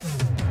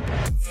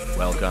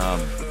Welcome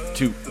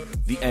to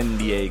the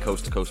NBA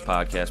Coast to Coast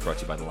podcast brought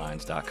to you by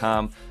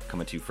TheLines.com.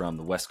 Coming to you from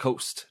the West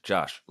Coast,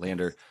 Josh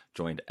Lander,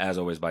 joined as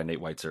always by Nate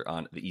Weitzer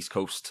on the East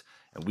Coast.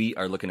 And we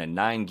are looking at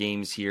 9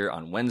 games here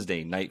on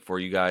Wednesday night for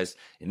you guys.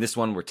 In this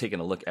one, we're taking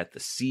a look at the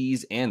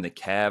C's and the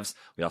Cavs.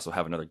 We also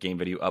have another game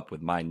video up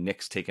with my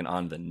Knicks taking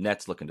on the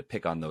Nets, looking to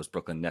pick on those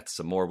Brooklyn Nets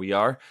some more. We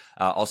are.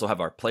 Also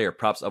have our player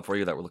props up for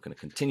you that we're looking to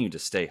continue to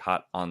stay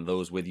hot on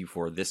those with you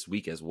for this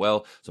week as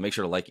well. So make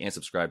sure to like and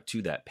subscribe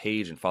to that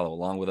page and follow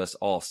along with us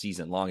all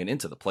season long and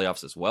into the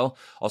playoffs as well.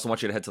 Also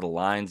want you to head to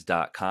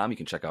thelines.com. You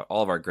can check out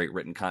all of our great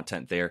written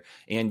content there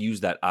and use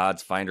that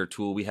odds finder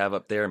tool we have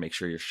up there. Make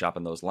sure you're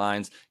shopping those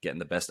lines,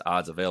 getting the best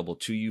odds available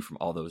to you from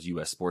all those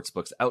U.S. sports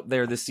books out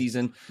there this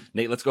season.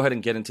 Nate, let's go ahead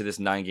and get into this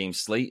 9-game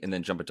slate and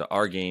then jump into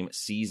our game,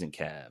 C's and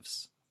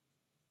Cavs.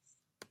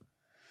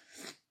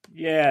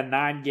 Yeah,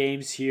 9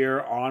 games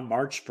here on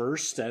March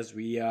 1st as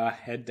we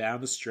head down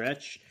the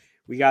stretch.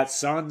 We got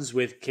Suns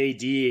with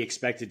KD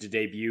expected to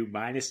debut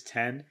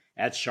 -10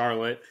 at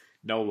Charlotte.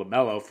 No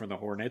LaMelo from the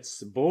Hornets.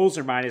 The Bulls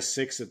are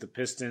 -6 at the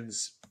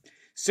Pistons.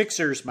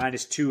 Sixers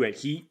 -2 at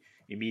Heat.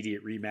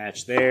 Immediate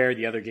rematch there.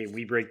 The other game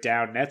we break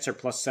down, Nets are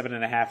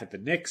 +7.5 at the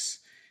Knicks.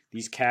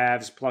 These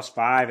Cavs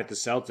 +5 at the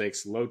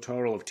Celtics. Low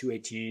total of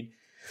 218.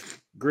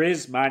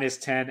 Grizz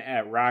 -10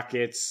 at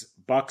Rockets.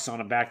 Bucks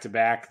on a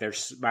back-to-back. They're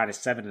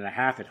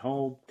 -7.5 at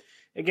home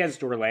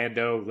against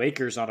Orlando.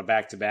 Lakers on a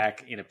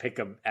back-to-back in a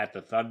pick'em at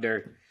the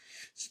Thunder.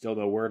 Still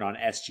no word on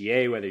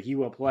SGA, whether he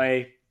will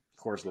play. Of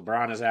course,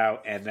 LeBron is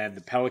out. And then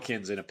the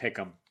Pelicans in a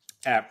pick'em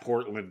at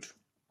Portland.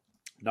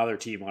 Another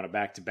team on a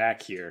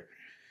back-to-back here.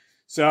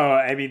 So,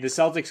 I mean, the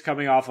Celtics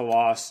coming off a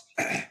loss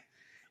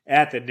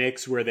at the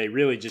Knicks where they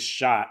really just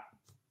shot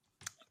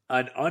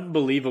an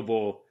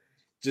unbelievable,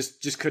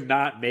 just could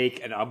not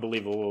make an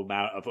unbelievable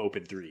amount of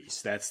open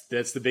threes. That's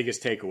the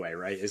biggest takeaway,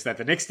 right? Is that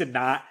the Knicks did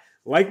not,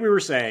 like we were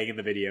saying in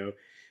the video,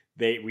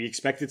 we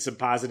expected some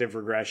positive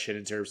regression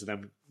in terms of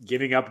them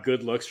giving up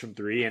good looks from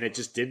three, and it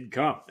just didn't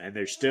come. And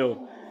they're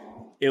still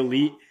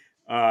elite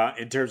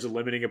in terms of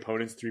limiting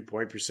opponents'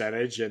 three-point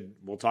percentage, and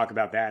we'll talk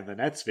about that in the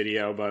Nets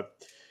video, but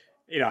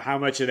how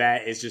much of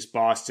that is just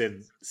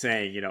Boston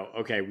saying,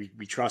 okay,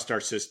 we trust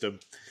our system.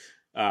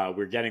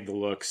 We're getting the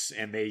looks.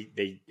 And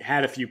they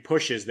had a few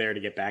pushes there to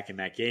get back in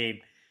that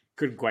game.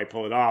 Couldn't quite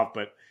pull it off.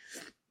 But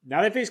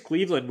now they face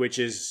Cleveland, which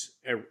is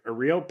a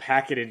real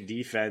packet-in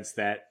defense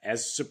that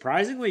has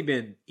surprisingly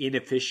been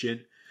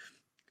inefficient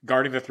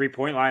guarding the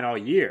three-point line all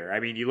year. I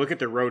mean, you look at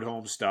the road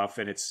home stuff,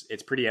 and it's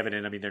pretty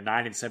evident. I mean, they're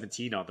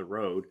 9-17 on the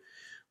road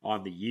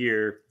on the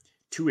year,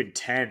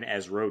 2-10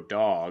 as road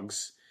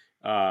dogs.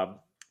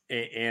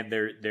 And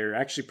they're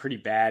actually pretty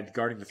bad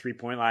guarding the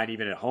three-point line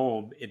even at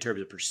home in terms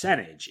of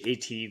percentage.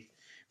 18th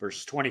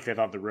versus 25th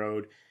on the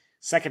road.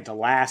 Second to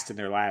last in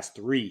their last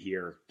 3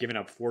 here, giving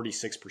up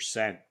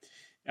 46%.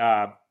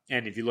 And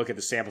if you look at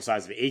the sample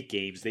size of 8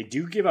 games, they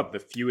do give up the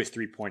fewest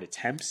three-point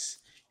attempts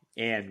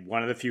and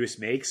one of the fewest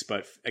makes,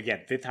 but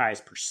again, 5th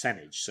highest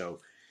percentage.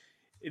 So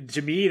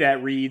to me,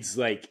 that reads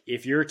like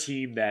if you're a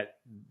team that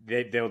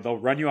they'll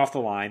run you off the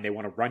line, they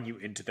want to run you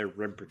into their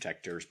rim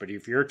protectors. But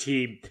if you're a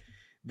team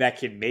that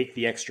can make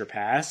the extra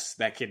pass,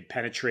 that can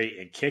penetrate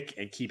and kick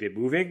and keep it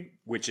moving,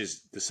 which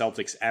is the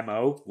Celtics'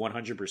 MO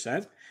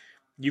 100%,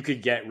 you can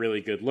get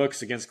really good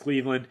looks against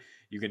Cleveland.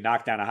 You can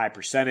knock down a high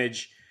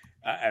percentage.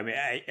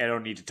 I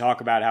don't need to talk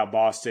about how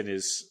Boston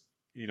is,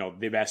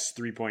 the best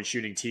three-point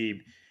shooting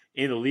team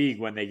in the league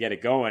when they get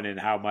it going and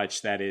how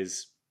much that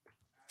is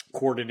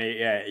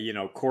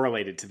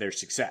correlated to their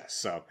success.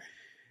 So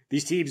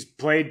these teams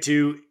played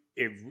 2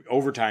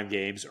 overtime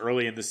games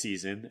early in the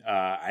season.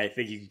 I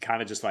think you can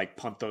kind of just like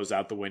punt those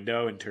out the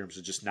window in terms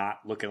of just not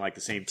looking like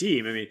the same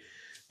team. I mean,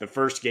 the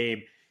first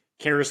game,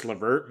 Karis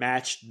LeVert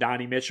matched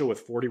Donnie Mitchell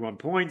with 41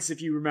 points,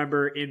 if you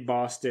remember, in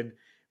Boston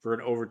for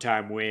an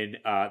overtime win.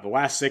 The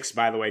last 6,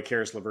 by the way,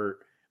 Karis LeVert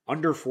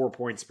under 4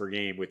 points per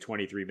game with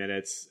 23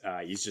 minutes.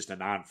 He's just a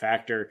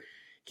non-factor.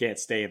 Can't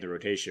stay in the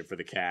rotation for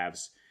the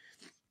Cavs.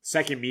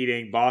 Second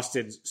meeting,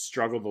 Boston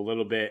struggled a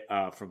little bit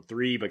from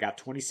 3, but got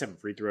 27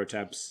 free throw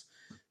attempts.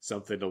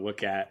 Something to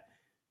look at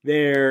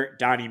there.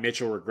 Donnie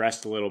Mitchell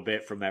regressed a little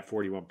bit from that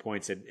 41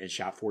 points and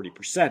shot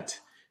 40%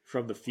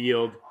 from the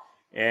field.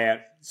 And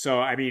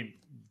so, I mean,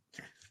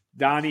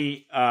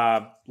 Donnie,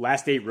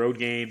 last 8 road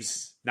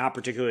games, not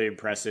particularly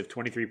impressive,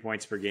 23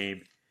 points per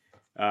game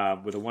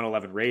with a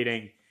 111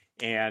 rating.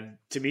 And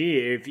to me,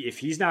 if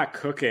he's not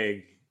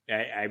cooking,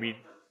 I mean,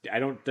 I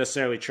don't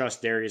necessarily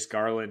trust Darius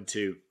Garland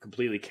to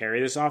completely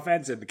carry this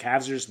offense, and the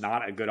Cavs are just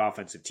not a good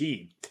offensive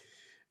team.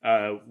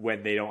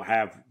 When they don't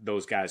have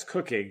those guys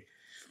cooking.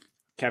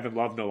 Kevin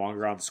Love no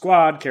longer on the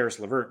squad. Karis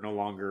LeVert no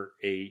longer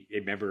a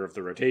member of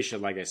the rotation,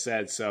 like I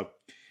said. So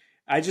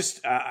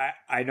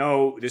I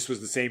know this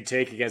was the same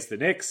take against the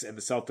Knicks, and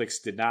the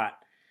Celtics did not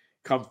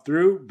come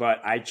through,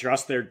 but I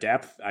trust their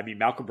depth. I mean,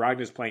 Malcolm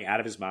Brogdon is playing out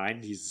of his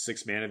mind. He's the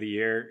 6th man of the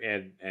year,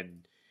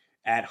 and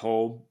at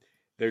home,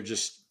 they're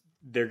just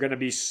going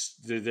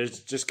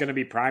to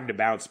be primed to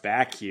bounce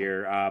back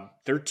here.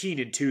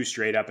 13-2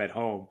 straight up at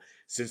home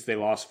since they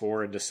lost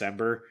 4 in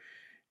December.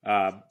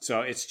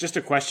 So it's just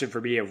a question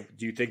for me of,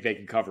 do you think they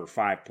can cover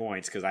 5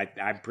 points? Because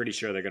I'm pretty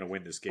sure they're going to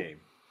win this game.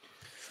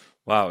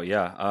 Wow,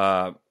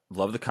 yeah.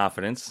 Love the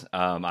confidence.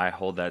 I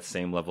hold that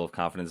same level of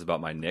confidence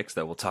about my Knicks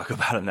that we'll talk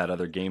about in that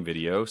other game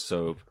video.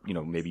 So,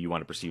 maybe you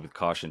want to proceed with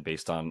caution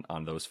based on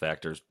those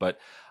factors. But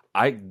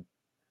I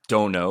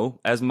don't know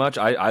as much.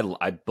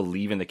 I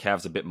believe in the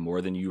Cavs a bit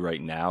more than you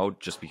right now,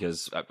 just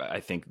because I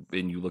think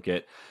when you look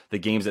at the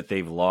games that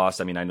they've lost,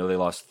 I mean, I know they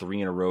lost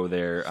 3 in a row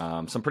there.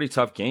 Some pretty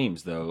tough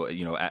games though,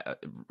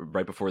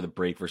 right before the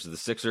break versus the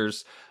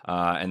Sixers,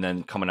 and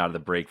then coming out of the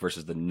break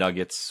versus the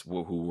Nuggets,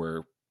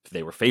 who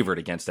they were favored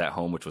against at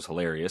home, which was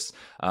hilarious.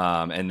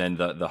 And then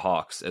the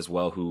Hawks as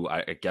well, who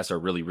I guess are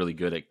really, really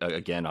good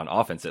again on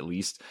offense at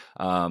least.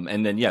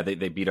 And then, yeah,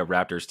 they beat a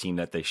Raptors team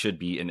that they should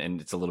beat,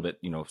 and it's a little bit,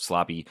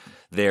 sloppy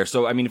there.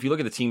 So, I mean, if you look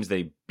at the teams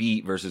they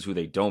beat versus who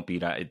they don't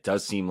beat, it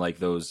does seem like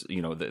those,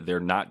 they're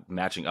not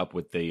matching up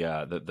with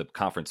the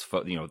conference,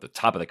 the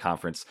top of the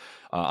conference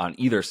on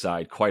either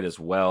side quite as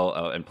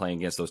well, and playing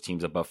against those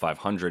teams above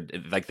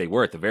 500 like they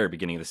were at the very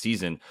beginning of the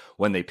season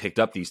when they picked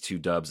up these 2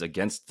 dubs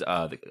against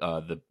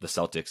the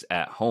Celtics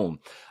at home.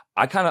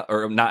 I kind of,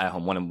 or not at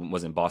home. One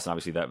was in Boston,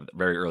 obviously, that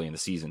very early in the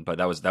season, but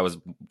that was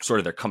sort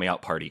of their coming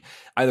out party.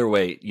 Either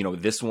way,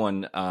 this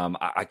one,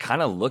 I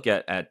kind of look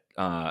at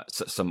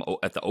some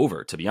at the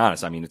over, to be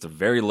honest. I mean, it's a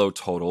very low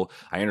total.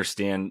 I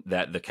understand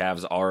that the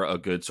Cavs are a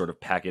good sort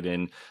of pack it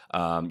in,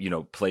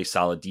 play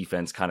solid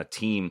defense kind of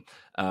team.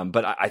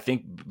 But I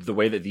think the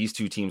way that these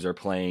two teams are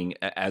playing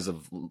as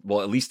of,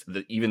 well, at least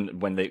even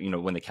when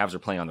when the Cavs are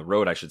playing on the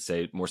road, I should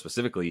say more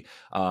specifically,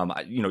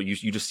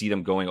 you just see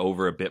them going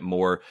over a bit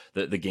more.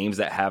 The games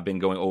that have been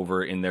going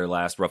over in their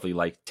last roughly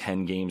like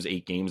 10 games,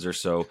 8 games or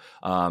so,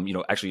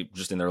 actually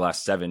just in their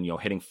last 7,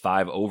 hitting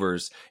 5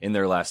 overs in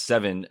their last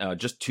 7,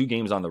 just 2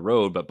 games on the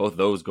road, but both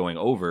those going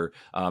over,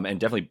 and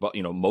definitely,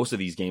 most of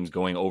these games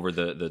going over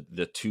the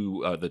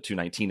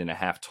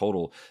 219.5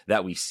 total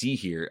that we see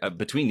here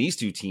between these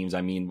two teams.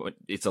 I mean,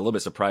 it's a little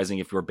bit surprising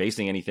if you're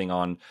basing anything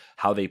on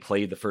how they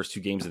played the first 2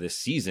 games of this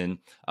season.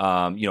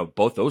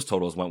 Both those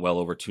totals went well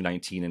over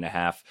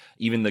 219.5.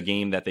 Even the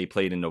game that they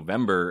played in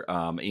November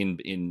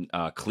in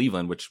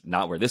Cleveland, which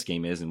not where this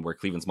game is, and where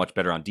Cleveland's much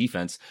better on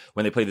defense.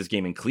 When they played this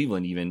game in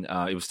Cleveland, even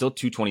it was still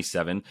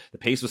 227. The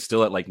pace was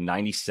still at like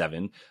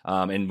 97.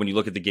 And when you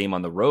look at the game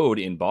on the road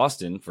in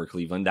Boston for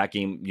Cleveland, that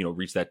game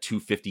reached that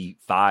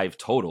 255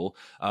 total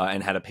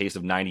and had a pace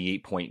of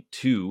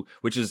 98.2,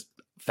 which is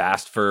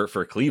fast for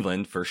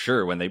Cleveland for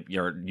sure, when they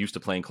are used to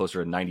playing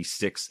closer to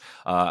 96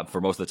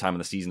 for most of the time in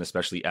the season,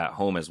 especially at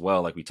home as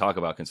well, like we talk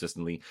about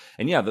consistently.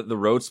 And yeah, the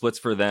road splits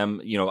for them,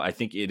 I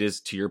think it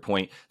is, to your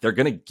point, they're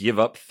going to give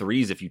up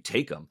threes if you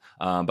take them.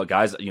 But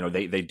guys,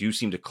 they do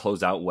seem to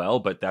close out well,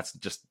 but that's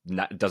just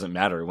not, it doesn't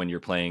matter when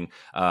you're playing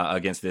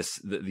against the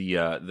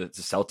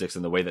Celtics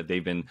and the way that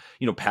they've been,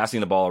 passing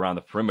the ball around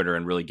the perimeter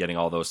and really getting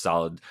all those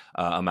solid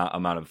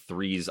amount of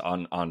threes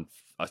on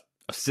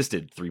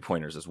assisted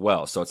 3-pointers as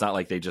well. So it's not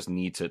like they just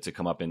need to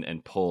come up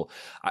and pull.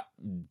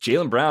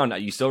 Jaylen Brown,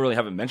 you still really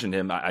haven't mentioned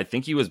him. I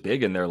think he was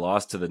big in their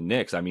loss to the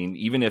Knicks. I mean,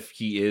 even if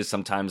he is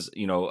sometimes,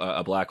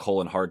 a black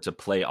hole and hard to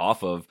play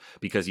off of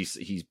because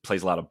he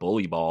plays a lot of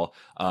bully ball,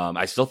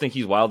 I still think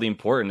he's wildly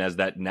important as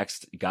that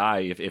next guy.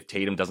 If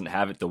Tatum doesn't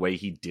have it the way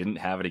he didn't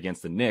have it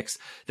against the Knicks,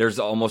 there's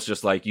almost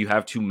just like you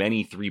have too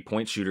many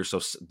 3-point shooters.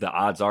 So the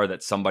odds are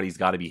that somebody's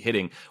got to be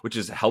hitting, which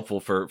is helpful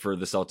for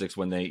the Celtics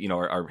when they,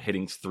 are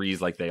hitting threes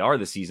like they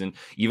are this season.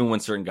 Even when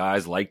certain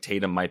guys like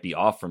Tatum might be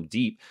off from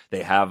deep,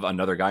 they have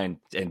another guy,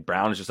 and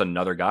Brown is just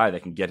another guy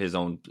that can get his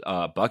own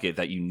bucket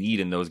that you need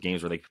in those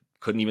games where they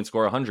couldn't even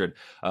score 100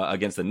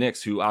 against the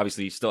Knicks, who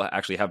obviously still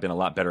actually have been a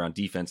lot better on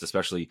defense,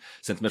 especially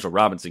since Mitchell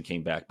Robinson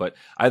came back. But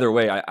either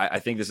way, I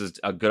think this is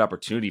a good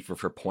opportunity for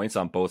points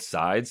on both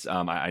sides.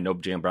 I know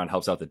Jaylen Brown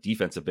helps out the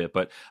defense a bit,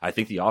 but I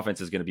think the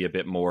offense is going to be a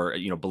bit more,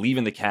 believe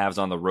in the Cavs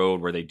on the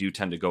road where they do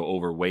tend to go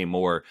over way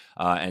more.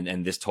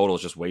 And this total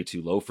is just way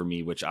too low for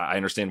me, which I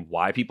understand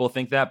why people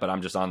think that, but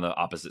I'm just on the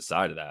opposite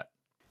side of that.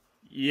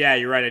 Yeah,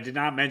 you're right. I did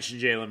not mention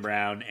Jaylen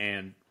Brown,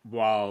 and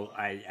while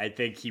I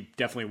think he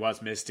definitely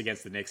was missed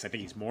against the Knicks, I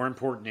think he's more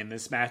important in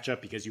this matchup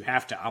because you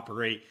have to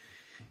operate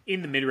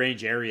in the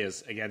mid-range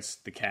areas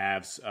against the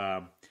Cavs,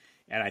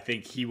 and I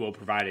think he will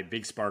provide a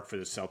big spark for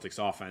the Celtics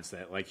offense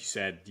that, like you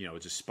said,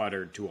 just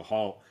sputtered to a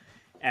halt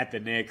at the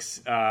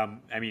Knicks. I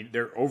mean,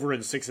 they're over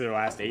in 6 of their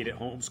last 8 at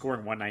home,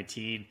 scoring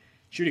 119,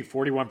 shooting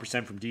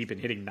 41% from deep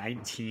and hitting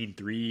 19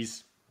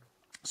 threes.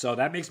 So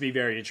that makes me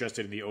very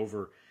interested in the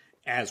over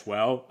as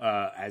well,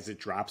 as it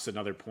drops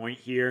another point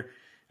here.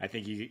 I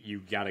think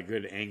you got a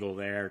good angle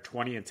there.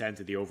 20-10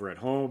 to the over at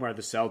home are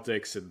the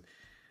Celtics, and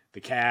the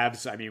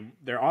Cavs, I mean,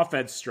 their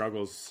offense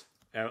struggles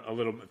a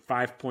little,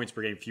 5 points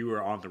per game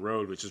fewer on the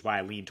road, which is why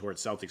I lean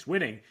towards Celtics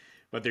winning.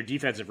 But their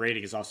defensive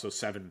rating is also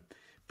 7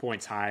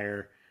 points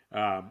higher.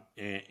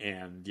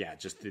 And yeah,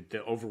 just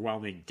the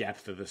overwhelming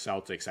depth of the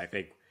Celtics, I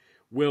think,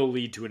 will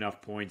lead to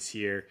enough points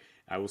here.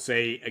 I will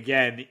say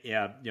again,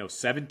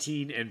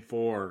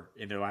 17-4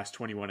 in their last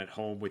 21 at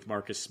home with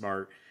Marcus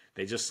Smart.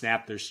 They just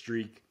snapped their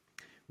streak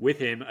with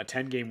him a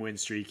 10-game win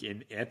streak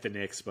at the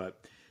Knicks,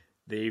 but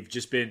they've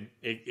just been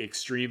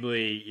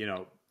extremely,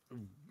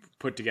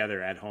 put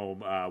together at home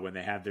when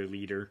they have their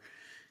leader,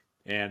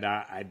 and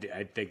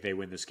I think they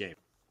win this game.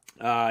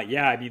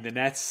 The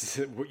Nets,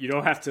 you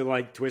don't have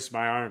to twist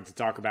my arm to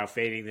talk about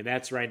fading the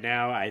Nets right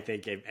now. I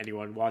think if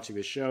anyone watching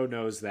the show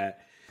knows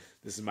that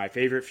this is my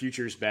favorite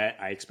futures bet.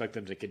 I expect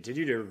them to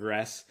continue to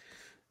regress.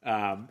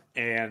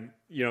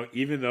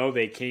 Even though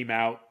they came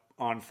out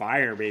on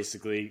fire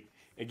basically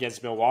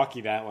against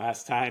Milwaukee that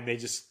last time, they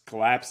just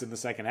collapsed in the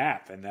second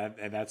half. And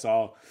that's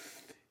all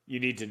you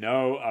need to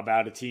know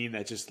about a team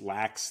that just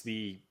lacks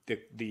the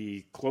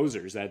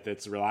closers,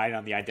 that's relied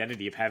on the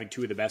identity of having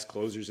two of the best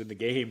closers in the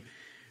game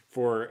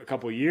for a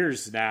couple of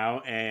years now,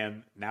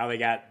 and now they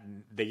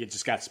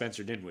just got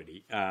Spencer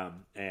Dinwiddie,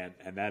 and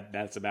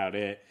that's about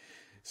it.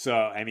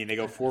 So they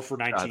go 4 for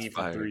 19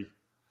 from three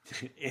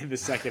in the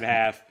second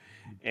half,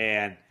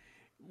 and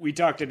we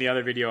talked in the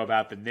other video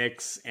about the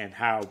Knicks and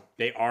how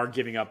they are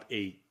giving up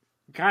a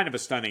kind of a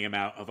stunning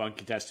amount of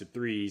uncontested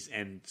threes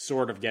and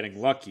sort of getting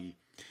lucky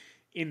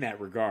in that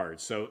regard.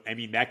 So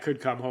that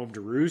could come home to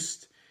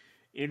roost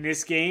in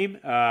this game.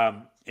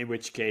 In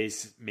which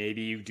case,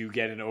 maybe you do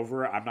get an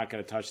over. I'm not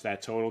going to touch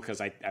that total because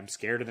I'm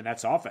scared of the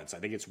Nets offense. I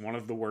think it's one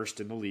of the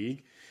worst in the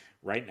league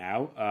right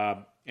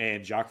now.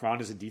 And Jacques Vaughn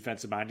is a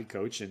defensive-minded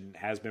coach and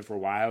has been for a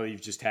while.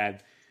 You've just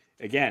had,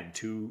 again,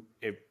 two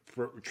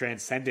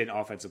transcendent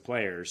offensive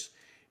players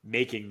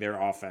making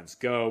their offense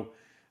go.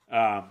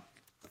 The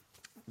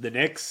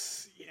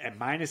Knicks at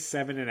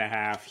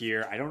 -7.5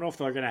 here. I don't know if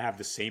they're going to have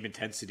the same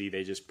intensity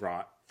they just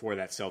brought for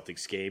that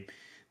Celtics game.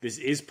 This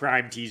is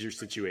prime teaser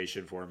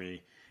situation for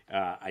me.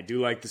 I do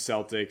like the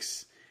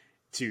Celtics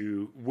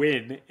to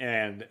win,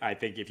 and I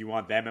think if you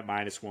want them at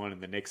 -1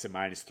 and the Knicks at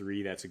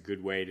 -3, that's a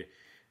good way to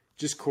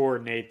just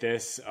coordinate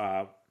this.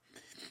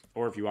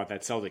 Or if you want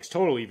that Celtics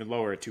total even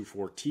lower at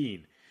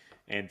 214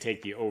 and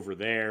take the over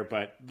there.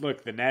 But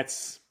look, the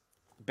Nets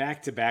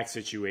back-to-back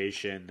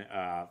situation.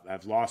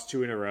 I've lost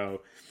 2 in a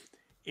row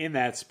in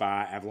that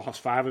spot. I've lost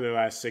 5 of their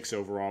last 6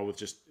 overall with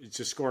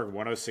just scoring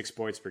 106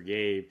 points per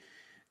game.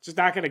 Just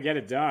not going to get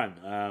it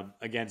done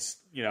against,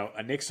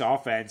 a Knicks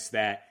offense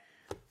that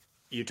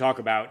you talk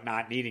about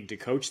not needing to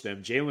coach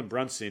them. Jalen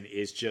Brunson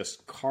is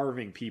just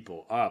carving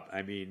people up.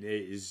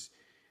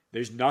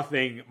 There's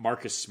nothing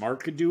Marcus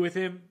Smart could do with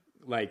him.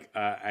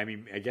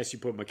 I guess you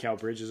put Mikal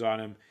Bridges on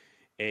him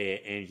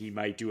and he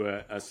might do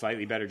a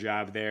slightly better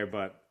job there.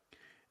 But,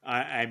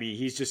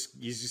 he's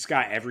just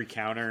got every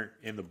counter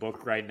in the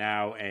book right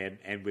now.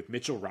 And with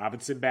Mitchell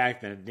Robinson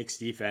back, the Knicks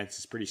defense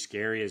is pretty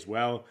scary as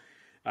well.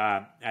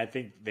 I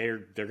think they're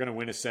going to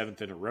win a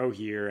 7th in a row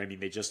here.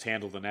 They just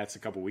handled the Nets a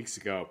couple weeks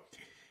ago,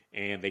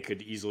 and they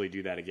could easily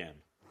do that again.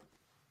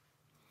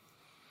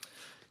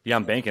 Yeah,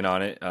 I'm banking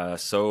on it.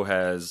 So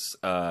has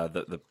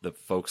the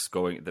folks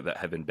that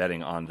have been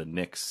betting on the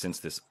Knicks since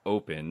this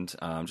opened.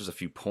 Just a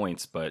few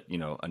points, but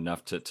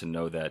enough to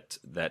know that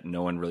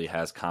no one really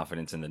has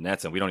confidence in the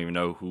Nets, and we don't even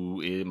know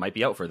who might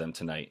be out for them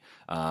tonight.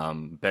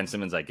 Ben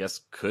Simmons, I guess,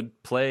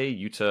 could play.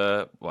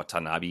 Yuta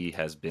Watanabe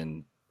has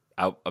been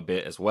out a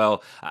bit as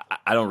well.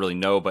 I don't really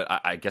know, but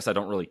I guess I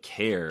don't really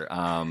care.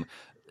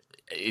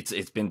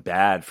 It's been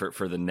bad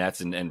for the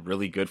Nets and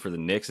really good for the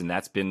Knicks, and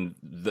that's been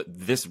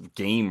this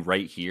game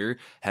right here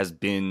has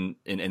been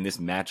in this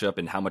matchup,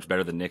 and how much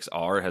better the Knicks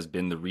are has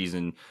been the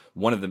reason,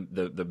 one of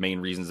the main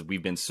reasons that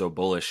we've been so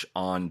bullish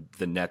on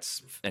the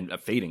Nets and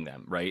fading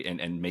them, right,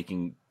 and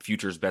making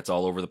futures bets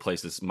all over the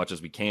place as much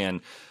as we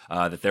can,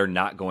 that they're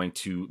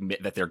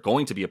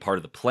going to be a part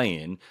of the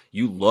play-in.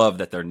 You love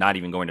that they're not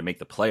even going to make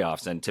the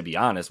playoffs, and to be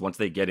honest, once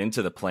they get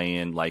into the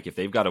play-in, if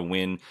they've got to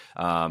win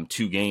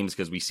 2 games,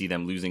 because we see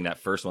them losing that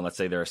first one, let's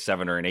say they're a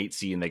 7 or an 8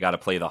 seed and they got to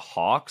play the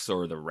Hawks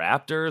or the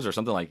Raptors or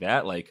something like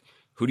that,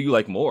 who do you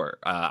like more?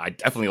 I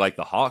definitely like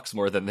the Hawks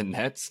more than the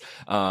Nets.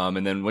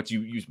 And then what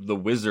you use, the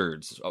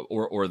Wizards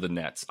or the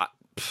Nets.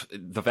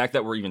 The fact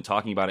that we're even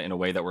talking about it in a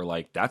way that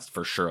we're that's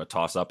for sure a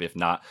toss-up, if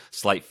not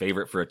slight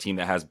favorite for a team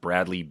that has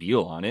Bradley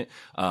Beal on it,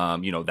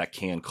 that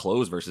can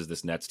close versus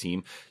this Nets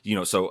team.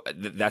 So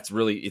that's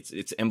really,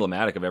 it's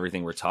emblematic of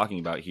everything we're talking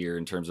about here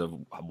in terms of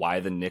why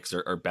the Knicks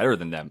are better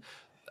than them.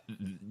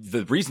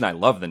 The reason I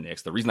love the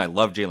Knicks, the reason I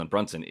love Jalen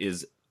Brunson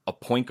is a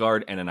point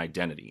guard and an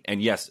identity.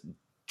 And yes,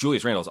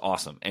 Julius Randle is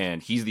awesome,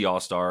 and he's the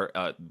all-star.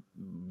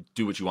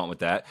 Do what you want with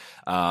that,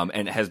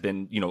 and has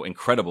been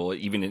incredible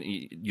even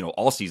in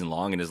all season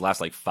long. In his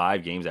last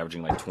 5 games,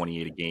 averaging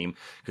 28 a game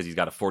because he's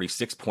got a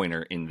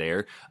 46-pointer in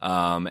there,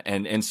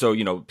 and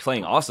so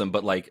playing awesome.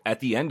 But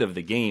at the end of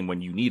the game,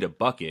 when you need a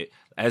bucket,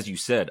 as you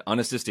said,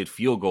 unassisted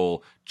field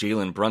goal,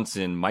 Jalen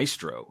Brunson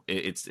maestro.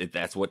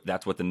 That's what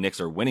the Knicks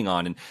are winning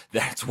on, and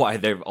that's why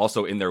they've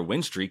also in their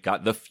win streak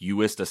got the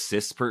fewest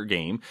assists per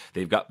game.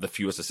 They've got the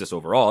fewest assists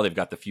overall. They've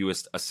got the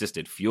fewest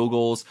assisted field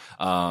goals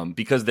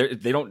because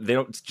they don't.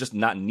 It's just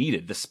not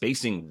needed. The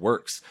spacing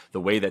works the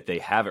way that they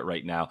have it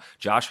right now.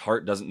 Josh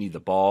Hart doesn't need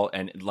the ball,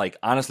 and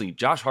honestly,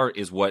 Josh Hart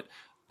is what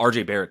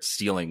RJ Barrett's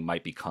ceiling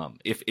might become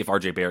if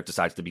RJ Barrett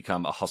decides to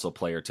become a hustle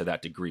player to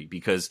that degree,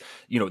 because,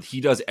 he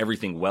does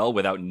everything well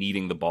without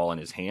needing the ball in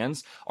his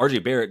hands.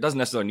 RJ Barrett doesn't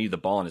necessarily need the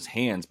ball in his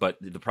hands, but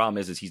the problem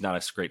is he's not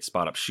a great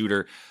spot up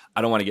shooter.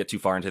 I don't want to get too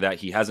far into that.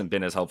 He hasn't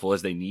been as helpful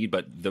as they need,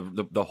 but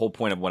the whole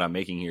point of what I'm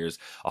making here is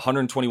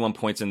 121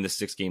 points in this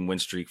 6-game win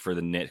streak for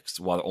the Knicks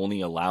while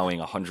only allowing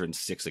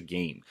 106 a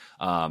game,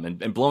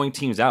 and blowing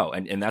teams out.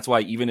 And that's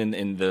why even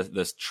in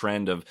this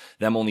trend of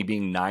them only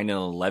being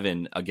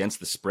 9-11 against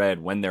the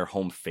spread when they're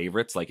home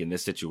favorites, like in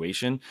this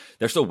situation,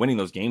 they're still winning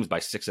those games by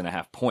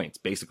 6.5 points,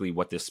 basically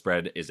what this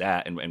spread is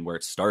at and where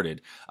it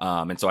started.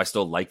 And so I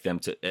still like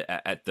them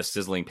at the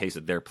sizzling pace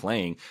that they're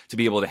playing to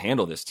be able to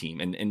handle this team.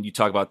 And you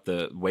talk about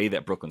the way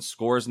that Brooklyn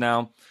scores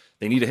now.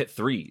 They need to hit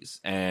threes,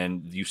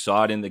 and you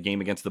saw it in the game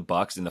against the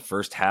Bucks. In the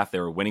first half, they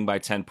were winning by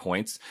 10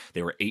 points.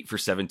 They were 8 for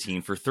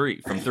 17 from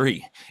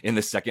three. In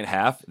the second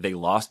half, they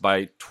lost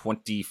by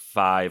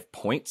 25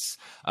 points,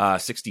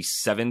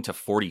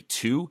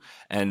 67-42,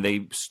 and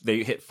they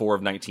hit 4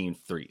 of 19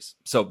 threes.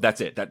 So that's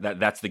it.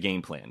 That's the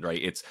game plan, right?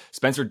 It's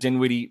Spencer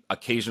Dinwiddie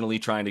occasionally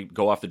trying to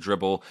go off the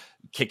dribble,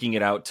 kicking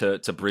it out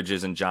to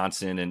Bridges and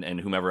Johnson and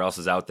whomever else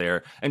is out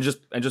there, and just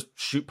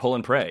shoot, pull,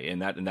 and pray.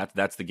 And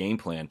that's the game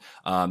plan.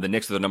 The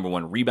Knicks are the number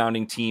one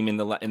rebounding team in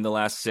the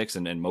last 6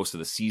 and most of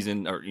the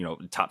season, or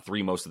top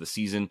 3 most of the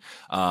season.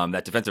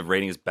 That defensive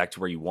rating is back to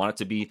where you want it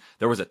to be.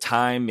 There was a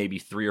time maybe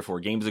 3 or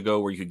 4 games ago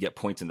where you could get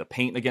points in the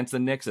paint against the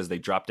Knicks as they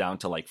dropped down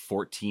to like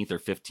 14th or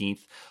 15th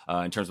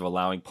in terms of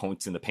allowing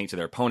points in the paint to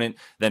their opponent.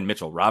 Then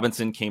Mitchell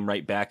Robinson came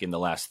right back in the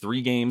last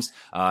 3 games,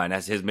 and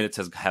as his minutes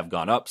have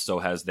gone up, so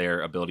has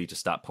their ability to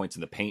stop points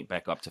in the paint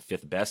back up to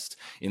 5th best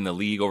in the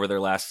league over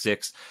their last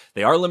 6.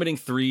 They are limiting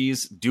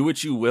threes. Do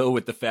what you will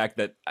with the fact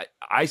that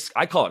I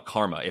call it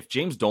karma. If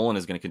James Dolan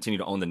is going to continue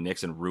to own the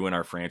Knicks and ruin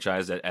our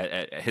franchise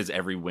at his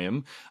every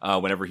whim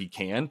whenever he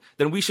can,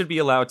 then we should be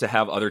allowed to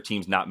have other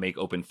teams not make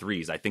open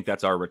threes. I think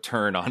that's our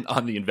return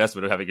on the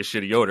investment of having a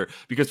shitty odor,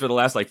 because for the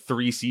last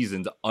 3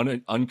 seasons,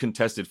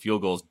 uncontested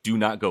field goals do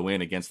not go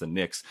in against the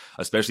Knicks,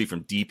 especially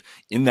from deep.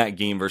 In that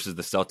game versus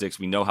the Celtics,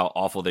 we know how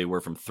awful they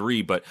were from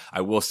 3, but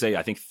I will say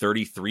I think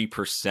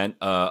 33%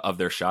 of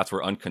their shots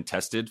were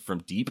uncontested from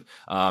deep,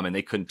 and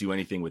they couldn't do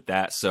anything with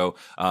that. So,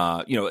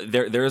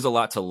 there is a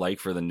lot to like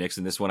for the Knicks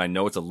in this one. I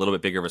know it's a little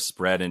bit bigger of a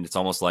spread, and it's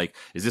almost like,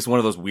 is this one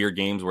of those weird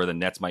games where the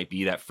Nets might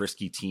be that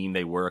frisky team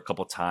they were a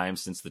couple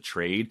times since the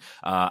trade?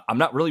 I'm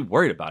not really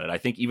worried about it. I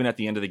think even at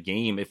the end of the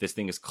game, if this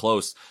thing is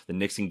close, the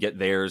Knicks can get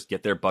theirs,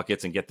 get their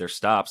buckets, and get their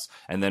stops,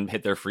 and then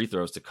hit their free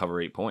throws to cover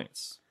 8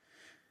 points.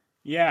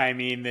 Yeah, I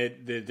mean,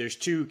 there's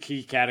 2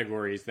 key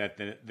categories that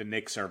the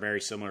Knicks are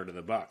very similar to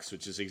the Bucks,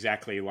 which is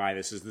exactly why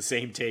this is the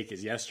same take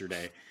as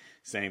yesterday,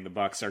 saying the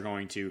Bucks are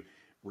going to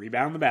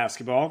rebound the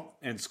basketball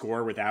and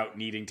score without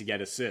needing to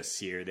get assists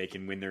here. They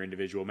can win their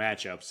individual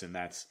matchups, and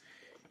that's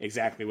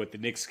exactly what the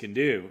Knicks can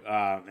do.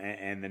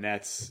 And the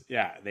Nets,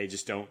 they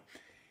just don't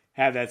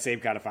have that same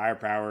kind of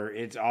firepower.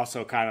 It's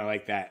also kind of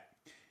like that,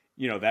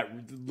 that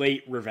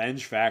late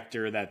revenge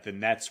factor that the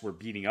Nets were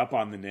beating up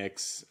on the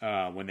Knicks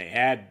when they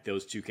had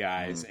those 2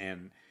 guys,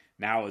 and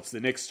now it's the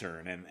Knicks'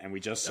 turn. And we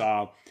just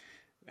saw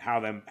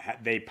how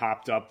they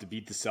popped up to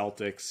beat the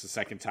Celtics the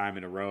second time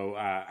in a row.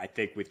 I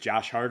think with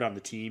Josh Hart on the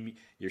team,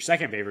 your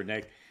second favorite,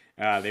 Nick,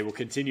 they will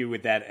continue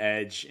with that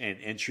edge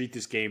and treat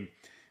this game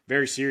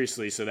very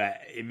seriously, so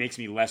that it makes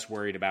me less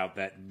worried about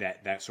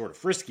that sort of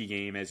frisky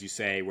game, as you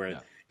say,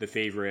 where the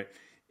favorite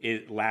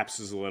it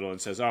lapses a little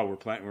and says, "Oh, we're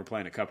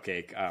playing a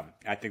cupcake."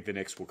 I think the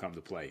Knicks will come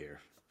to play here.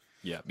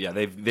 Yeah,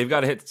 they've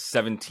got to hit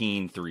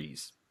 17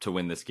 threes to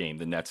win this game.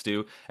 The Nets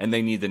do, and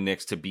they need the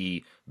Knicks to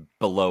be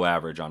below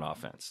average on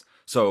offense.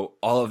 So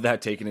all of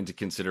that taken into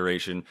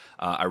consideration,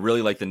 I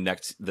really like the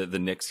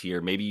Knicks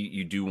here. Maybe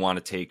you do want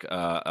to take,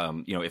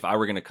 if I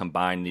were going to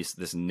combine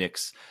this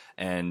Knicks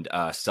and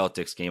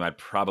Celtics game, I'd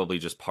probably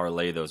just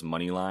parlay those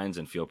money lines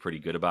and feel pretty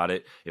good about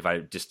it. If I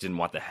just didn't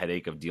want the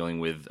headache of dealing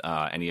with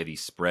any of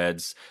these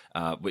spreads,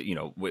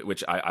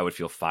 which I would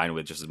feel fine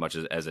with just as much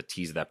as a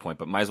tease at that point.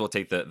 But might as well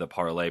take the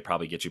parlay,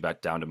 probably get you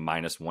back down to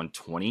minus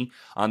 120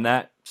 on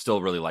that.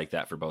 Still really like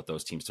that for both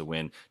those teams to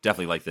win.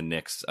 Definitely like the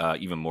Knicks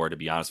even more, to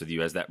be honest with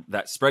you, as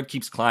that spread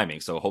keeps climbing.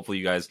 So hopefully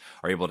you guys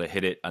are able to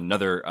hit it.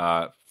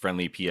 Another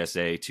friendly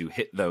PSA to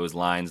hit those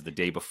lines the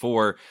day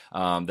before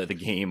the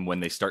game when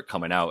they start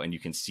coming out, and you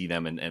can see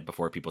them and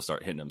before people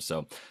start hitting them.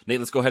 So Nate,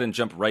 let's go ahead and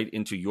jump right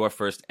into your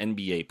first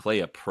NBA play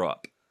a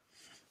prop.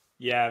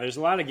 Yeah, there's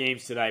a lot of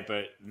games tonight,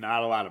 but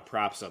not a lot of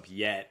props up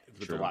yet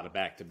with True. A lot of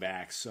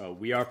back-to-backs. So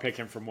we are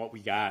picking from what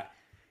we got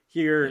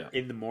here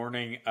in the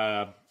morning.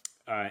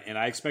 And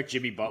I expect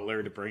Jimmy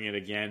Butler to bring it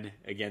again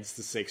against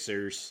the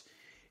Sixers.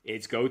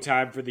 It's go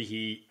time for the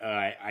Heat.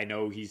 I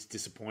know he's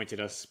disappointed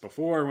us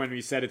before when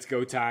we said it's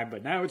go time,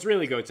 but now it's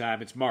really go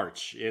time. It's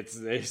March.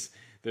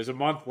 There's a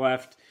month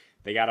left.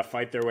 They got to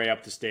fight their way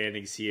up the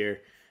standings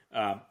here.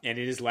 And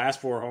in his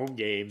last 4 home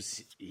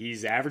games,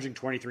 he's averaging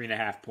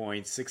 23.5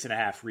 points,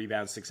 6.5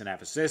 rebounds,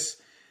 6.5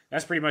 assists.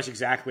 That's pretty much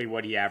exactly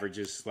what he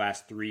averages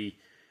last 3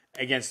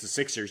 against the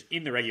Sixers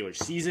in the regular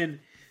season.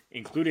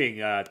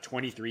 including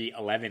 23,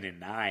 11, and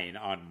 9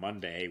 on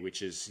Monday,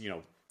 which is,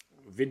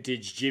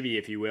 vintage Jimmy,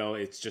 if you will.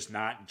 It's just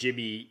not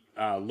Jimmy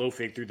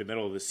loafing through the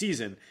middle of the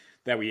season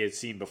that we had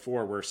seen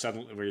before, where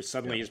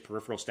suddenly his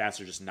peripheral stats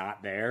are just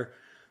not there.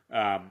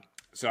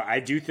 So I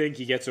do think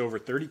he gets over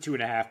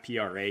 32.5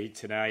 PRA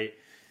tonight.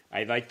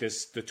 I like the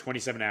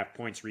 27.5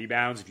 points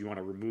rebounds if you want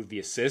to remove the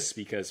assists,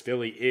 because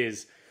Philly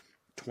is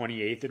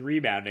 28th in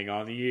rebounding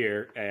on the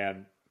year,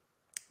 and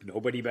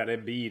nobody but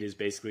Embiid is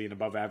basically an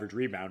above average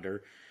rebounder.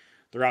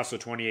 They're also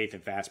 28th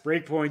in fast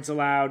break points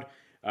allowed.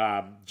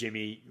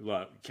 Jimmy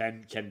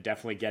can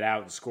definitely get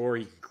out and score.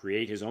 He can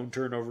create his own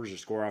turnovers or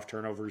score off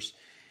turnovers.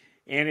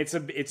 And it's a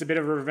bit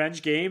of a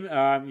revenge game.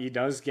 He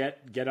does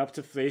get up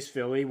to face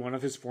Philly, one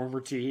of his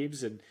former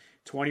teams, and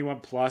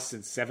 21 plus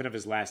in 7 of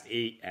his last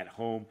 8 at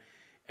home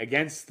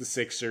against the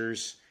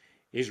Sixers.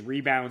 His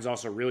rebounds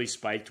also really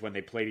spiked when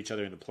they played each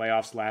other in the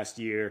playoffs last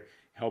year,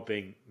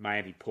 helping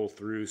Miami pull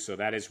through. So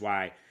that is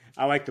why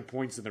I like the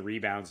points and the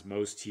rebounds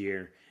most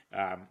here,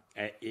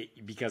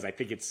 because I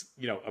think it's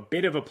a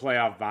bit of a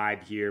playoff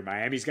vibe here.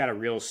 Miami's got a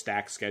real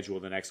stacked schedule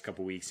the next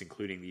couple weeks,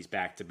 including these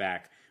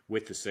back-to-back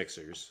with the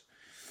Sixers.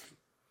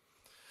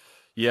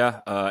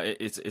 Yeah,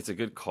 it's a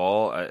good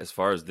call as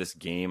far as this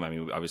game. I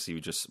mean, obviously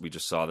we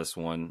just saw this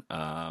one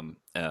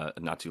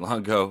not too long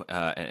ago,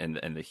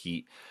 and the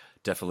Heat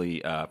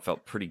definitely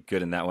felt pretty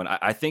good in that one.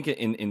 I think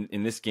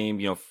in this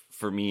game,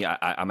 for me,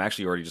 I'm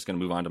actually already just going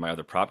to move on to my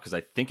other prop because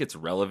I think it's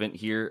relevant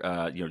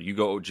here. You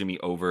go Jimmy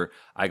over,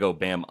 I go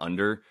Bam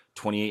under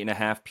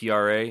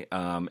 28.5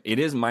 PRA. It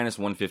is minus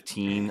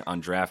 115 on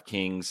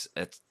DraftKings.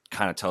 It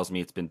kind of tells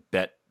me it's been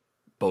bet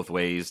both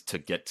ways to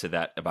get to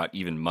that about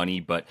even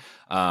money, but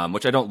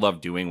which I don't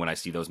love doing when I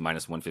see those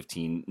minus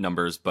 115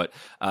 numbers. But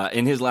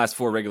in his last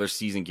 4 regular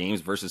season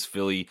games versus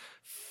Philly,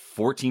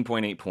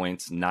 14.8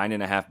 points,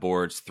 9.5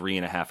 boards,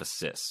 3.5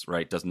 assists,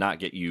 right? Does not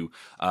get you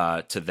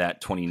to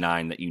that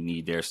 29 that you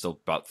need there.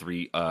 Still about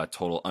 3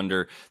 total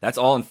under. That's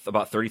all in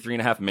about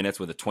 33.5 minutes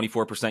with a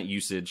 24%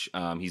 usage.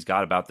 He's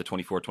got about the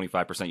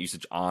 25%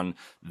 usage on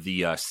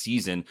the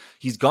season.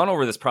 He's gone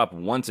over this prop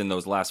once in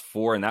those last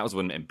 4, and that was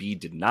when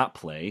Embiid did not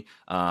play.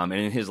 And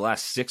in his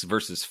last 6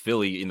 versus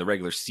Philly in the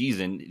regular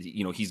season,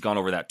 he's gone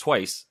over that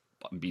twice.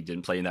 Embiid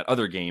didn't play in that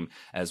other game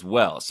as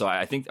well. So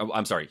I think,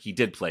 I'm sorry, he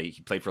did play.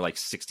 He played for like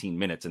 16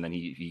 minutes and then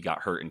he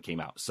got hurt and came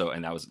out. So,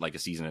 and that was like a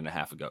season and a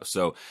half ago.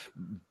 So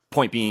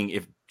point being,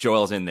 if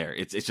Joel's in there,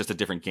 it's just a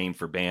different game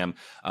for Bam.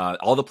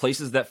 All the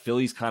places that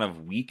Philly's kind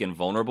of weak and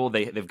vulnerable,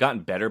 they've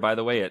gotten better, by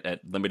the way,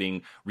 at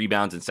limiting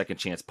rebounds and second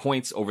chance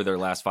points over their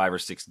last 5 or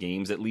 6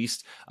 games at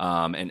least.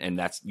 And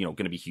that's going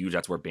to be huge.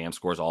 That's where Bam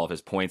scores all of his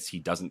points. He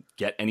doesn't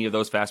get any of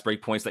those fast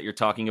break points that you're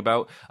talking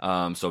about.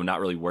 So not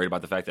really worried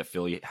about the fact that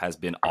Philly has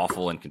been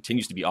awful and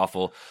continues to be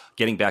awful.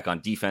 Getting back on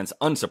defense,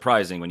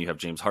 unsurprising when you have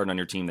James Harden on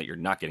your team that you're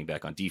not getting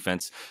back on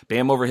defense.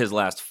 Bam over his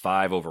last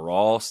 5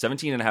 overall,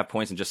 17.5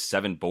 points and just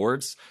 7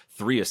 boards,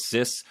 3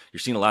 assists. You're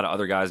seeing a lot of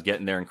other guys get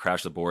in there and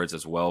crash the boards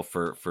as well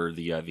for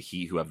the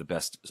Heat, who have the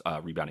best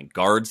rebounding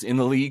guards in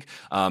the league.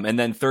 And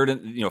then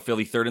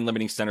Philly third in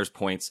limiting centers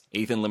points,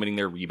 8th in limiting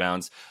their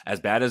rebounds. As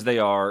bad as they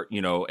are,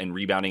 and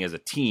rebounding as a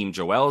team,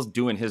 Joel's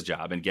doing his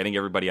job and getting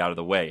everybody out of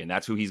the way, and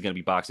that's who he's going to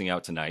be boxing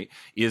out tonight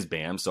is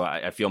Bam. So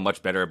I feel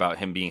much better about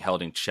him being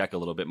held in check a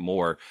little bit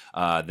more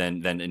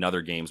than in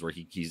other games where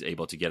he's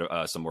able to get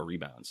some more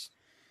rebounds.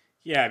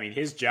 Yeah, I mean,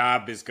 his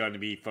job is going to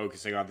be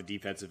focusing on the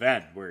defensive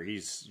end, where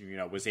he's,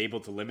 was able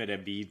to limit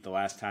Embiid the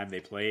last time they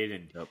played,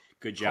 and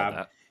good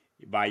job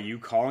by you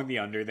calling the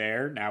under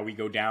there. Now we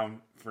go down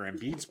for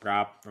Embiid's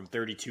prop from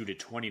 32 to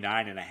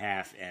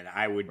 29.5, and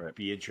I would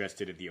be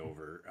interested in the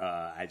over.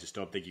 I just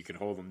don't think you can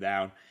hold him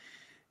down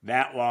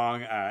that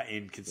long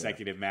in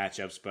consecutive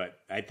matchups, but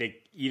I think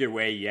either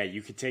way,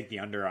 you could take the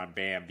under on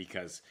Bam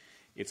because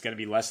it's going to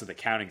be less of the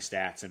counting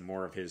stats and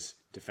more of his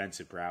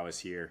defensive prowess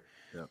here.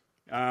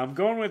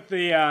 Going with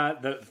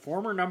the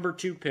former number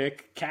 2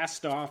 pick,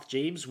 cast off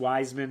James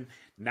Wiseman,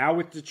 now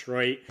with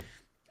Detroit,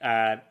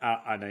 on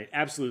an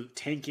absolute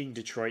tanking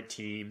Detroit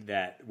team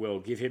that will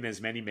give him as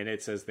many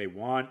minutes as they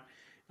want.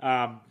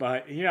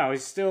 But,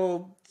 he's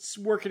still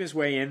working his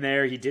way in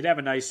there. He did have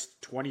a nice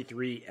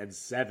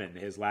 23-7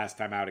 his last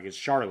time out against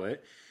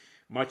Charlotte.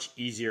 Much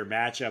easier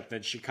matchup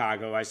than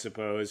Chicago, I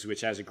suppose,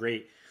 which has a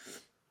great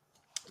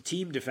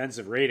team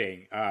defensive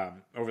rating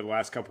over the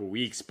last couple of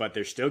weeks, but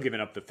they're still giving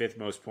up the 5th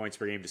most points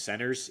per game to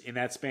centers in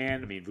that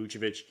span. I mean,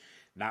 Vucevic,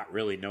 not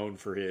really known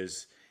for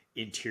his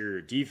interior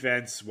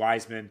defense.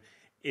 Wiseman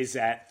is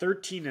at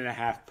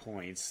 13.5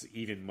 points,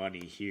 even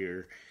money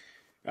here.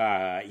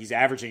 He's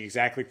averaging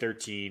exactly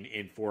 13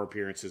 in 4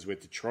 appearances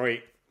with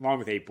Detroit, along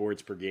with 8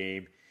 boards per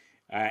game.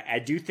 I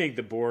do think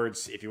the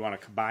boards, if you want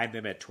to combine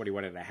them at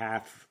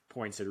 21.5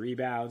 points and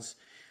rebounds,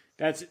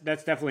 that's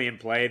definitely in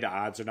play. The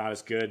odds are not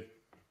as good.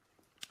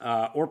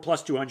 Or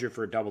plus 200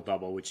 for a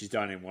double-double, which he's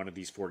done in one of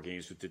these 4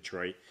 games with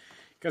Detroit.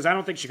 Because I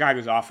don't think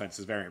Chicago's offense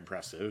is very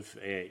impressive.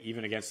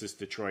 Even against this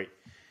Detroit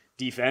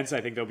defense,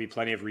 I think there'll be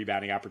plenty of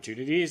rebounding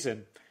opportunities.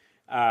 And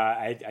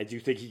I do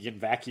think he can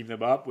vacuum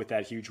them up with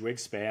that huge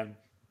wingspan.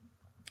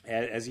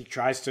 as he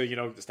tries to,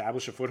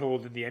 establish a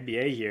foothold in the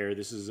NBA here.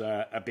 This is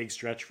a big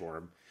stretch for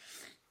him.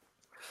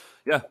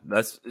 Yeah,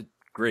 that's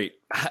great.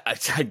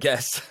 I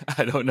guess.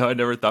 I don't know. I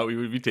never thought we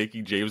would be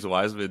taking James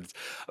Wiseman,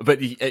 but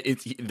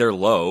they're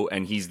low,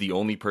 and he's the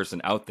only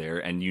person out there.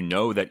 And you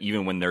know that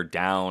even when they're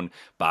down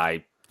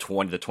by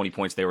 20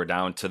 points they were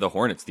down to the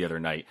Hornets the other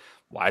night,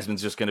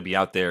 Wiseman's just going to be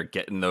out there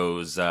getting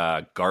those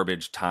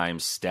garbage time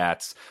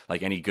stats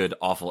like any good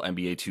awful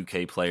NBA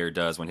 2K player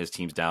does when his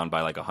team's down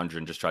by like 100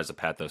 and just tries to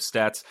pat those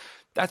stats.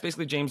 That's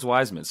basically James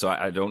Wiseman. So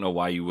I don't know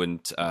why you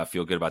wouldn't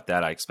feel good about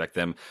that. I expect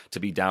them to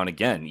be down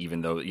again,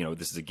 even though,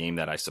 this is a game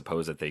that I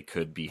suppose that they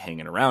could be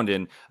hanging around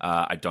in.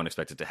 I don't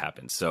expect it to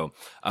happen. So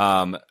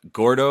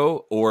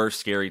Gordo or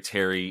Scary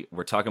Terry,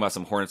 we're talking about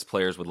some Hornets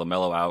players with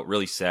LaMelo out.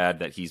 Really sad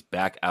that he's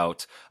back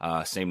out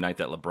same night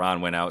that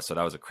LeBron went out. So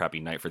that was a crappy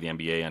night for the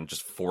NBA, and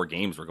just 4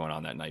 games were going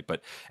on that night.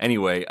 But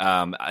anyway,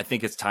 I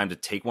think it's time to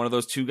take one of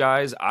those 2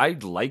 guys. I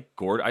like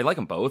Gordo. I like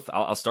them both.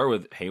 I'll start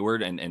with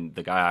Hayward and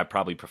the guy I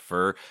probably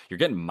prefer.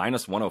 You're getting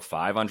minus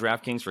 105 on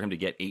DraftKings for him to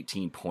get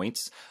 18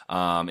 points.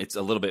 It's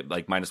a little bit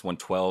like minus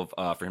 112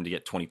 for him to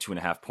get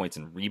 22.5 points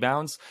and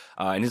rebounds.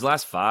 In his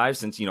last 5,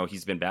 since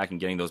he's been back and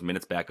getting those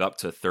minutes back up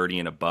to 30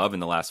 and above in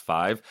the last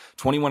 5,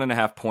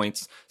 21.5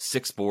 points,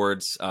 6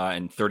 boards,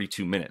 and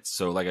 32 minutes.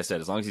 So like I said,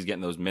 as long as he's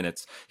getting those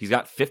minutes, he's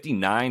got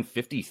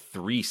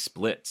 59-53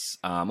 splits.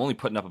 Only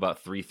putting up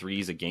about 3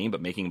 threes a game,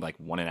 but making like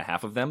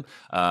 1.5 of them,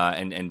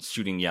 and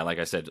shooting, like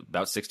I said,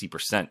 about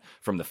 60%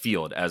 from the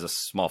field as a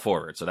small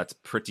forward. So that's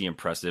pretty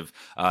impressive.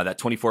 That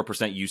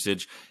 24%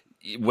 usage.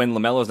 When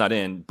LaMelo's not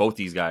in, both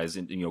these guys,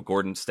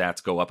 Gordon's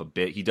stats go up a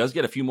bit. He does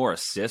get a few more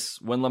assists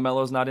when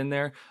LaMelo's not in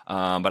there.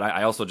 But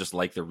I also just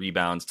like the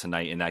rebounds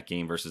tonight in that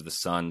game versus the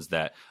Suns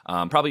that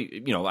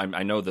probably,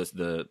 I know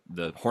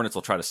the Hornets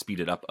will try to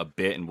speed it up a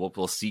bit, and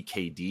we'll see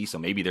KD. So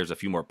maybe there's a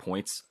few more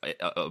points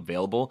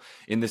available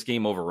in this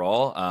game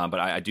overall.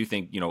 But I do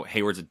think,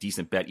 Hayward's a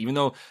decent bet, even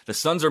though the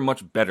Suns are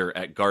much better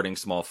at guarding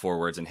small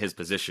forwards in his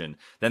position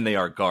than they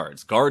are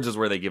guards. Guards is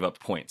where they give up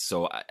points.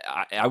 So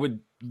I would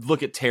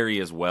look at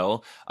Terry as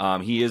well.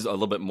 He is a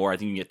little bit more. I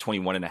think you can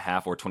get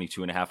 21.5 or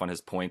 22.5 on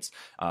his points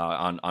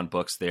on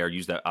books there.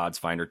 Use that odds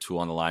finder tool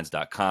on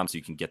thelines.com so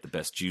you can get the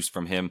best juice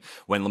from him.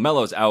 When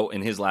LaMelo's out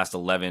in his last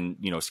 11,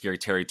 Scary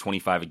Terry,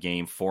 25 a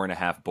game,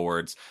 4.5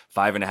 boards,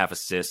 5.5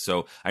 assists.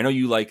 So I know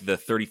you like the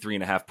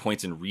 33.5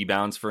 points and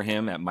rebounds for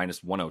him at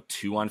minus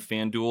 102 on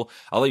FanDuel.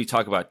 I'll let you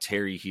talk about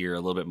Terry here a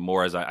little bit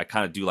more, as I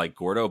kind of do like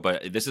Gordo,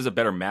 but this is a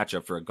better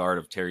matchup for a guard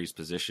of Terry's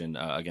position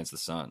against the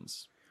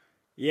Suns.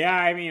 Yeah,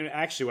 I mean,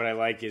 actually what I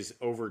like is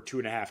over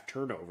 2.5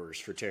 turnovers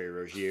for Terry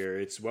Rozier.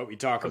 It's what we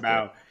talk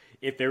about.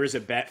 If there is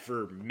a bet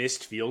for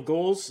missed field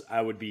goals,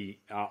 I would be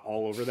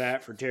all over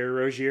that for Terry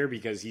Rozier,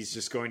 because he's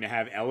just going to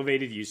have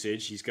elevated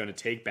usage. He's going to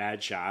take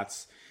bad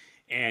shots,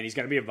 and he's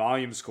going to be a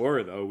volume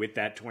scorer, though, with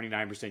that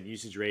 29%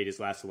 usage rate his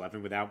last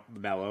 11 without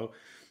LaMelo.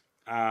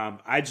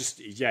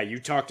 You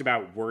talked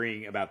about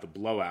worrying about the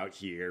blowout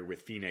here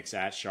with Phoenix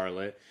at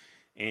Charlotte,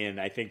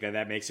 and I think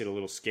that makes it a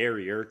little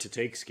scarier to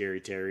take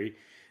Scary Terry.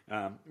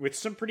 With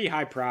some pretty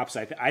high props.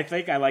 I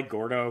think I like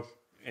Gordo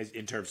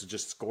in terms of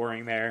just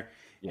scoring there,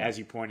 as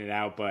you pointed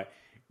out. But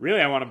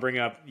really, I want to bring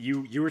up,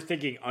 you were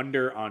thinking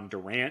under on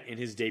Durant in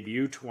his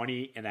debut,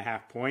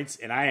 20.5 points,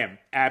 and I am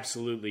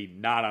absolutely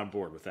not on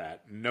board with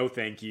that. No,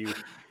 thank you.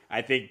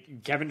 I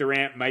think Kevin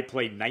Durant might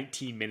play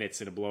 19 minutes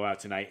in a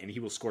blowout tonight, and he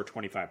will score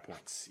 25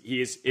 points.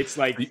 It's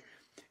like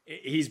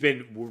he's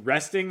been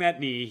resting that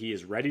knee. He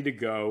is ready to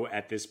go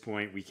at this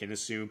point, we can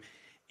assume.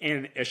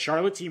 And a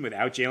Charlotte team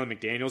without Jalen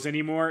McDaniels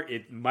anymore,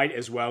 it might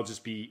as well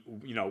just be,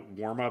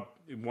 warm up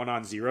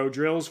 1-on-0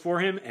 drills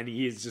for him. And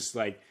he is just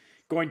like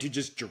going to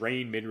just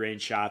drain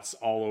mid-range shots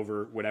all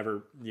over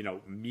whatever,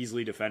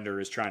 measly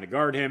defender is trying to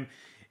guard him.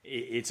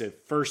 It's a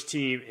first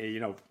team,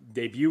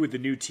 debut with the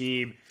new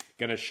team,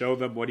 going to show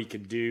them what he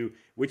can do,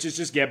 which is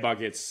just get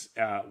buckets,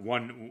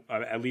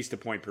 at least a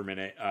point per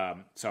minute.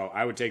 So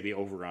I would take the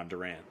over on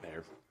Durant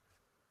there.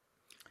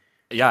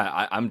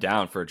 Yeah, I'm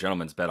down for a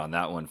gentleman's bet on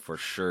that one for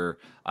sure.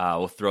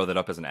 We'll throw that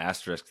up as an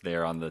asterisk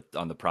there on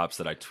the props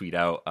that I tweet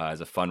out as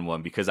a fun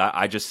one, because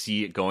I just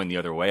see it going the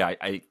other way.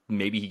 I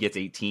maybe he gets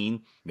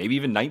 18, maybe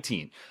even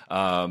 19,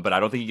 but I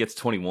don't think he gets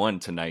 21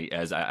 tonight,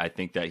 as I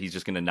think that he's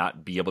just going to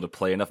not be able to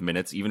play enough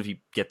minutes, even if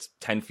he gets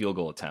 10 field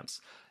goal attempts.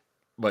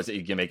 But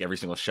he can make every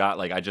single shot.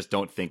 Like, I just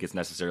don't think it's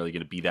necessarily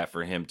going to be that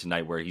for him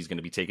tonight, where he's going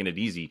to be taking it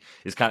easy.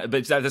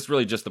 But that's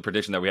really just the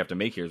prediction that we have to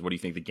make here, is what do you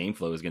think the game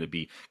flow is going to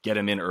be? Get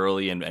him in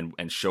early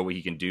and show what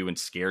he can do and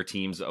scare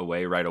teams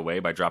away right away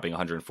by dropping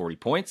 140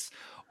 points,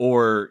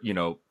 or,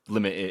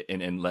 limit it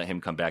and let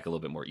him come back a little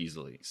bit more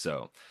easily.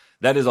 So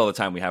that is all the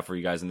time we have for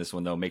you guys in this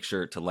one, though. Make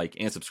sure to like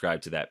and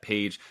subscribe to that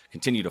page.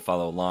 Continue to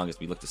follow along as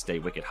we look to stay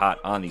wicked hot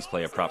on these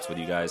player props with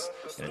you guys.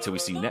 And until we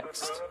see you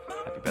next,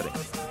 happy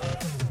betting.